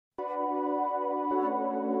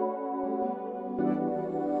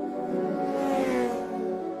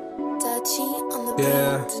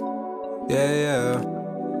Yeah, yeah.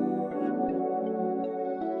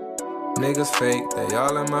 Niggas fake, they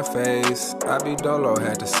all in my face. I be dolo,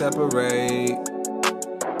 had to separate.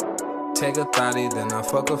 Take a thotty, then I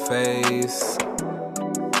fuck a face.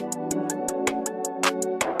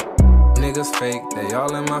 Niggas fake, they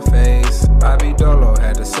all in my face. I be dolo,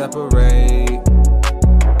 had to separate.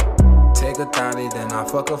 Take a thotty, then I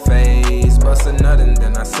fuck a face. Bust a nut and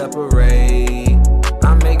then I separate.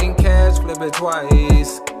 I'm making cash, flip it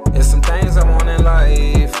twice. There's some things I want in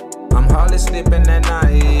life. I'm hardly sleeping at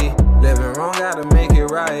night. Living wrong, gotta make it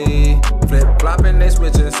right. Flip-flopping, they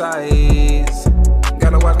switching sides.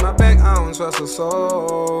 Gotta watch my back, I don't trust a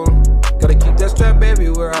soul. Gotta keep that strap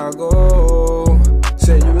everywhere I go.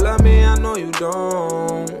 Say you love me, I know you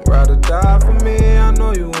don't. Ride or die for me, I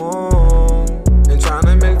know you won't. Ain't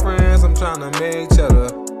tryna make friends, I'm tryna make cheddar.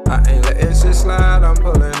 I ain't letting shit slide, I'm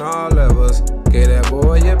pulling all levers. Get that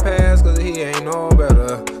boy your pass, cause he ain't no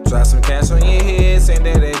better. Try some cash on your head, saying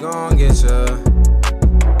that they gon' get ya.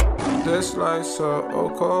 This life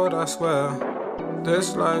so cold, I swear.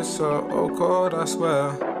 This life so cold, I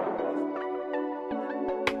swear.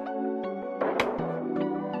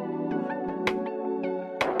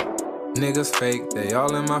 Niggas fake, they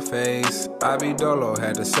all in my face. I be dolo,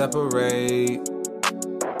 had to separate.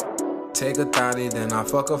 Take a thotty, then I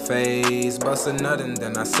fuck a face. Bust a nut and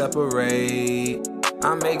then I separate.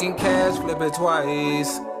 I'm making cash, flip it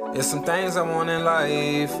twice. There's some things I want in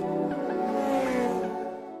life.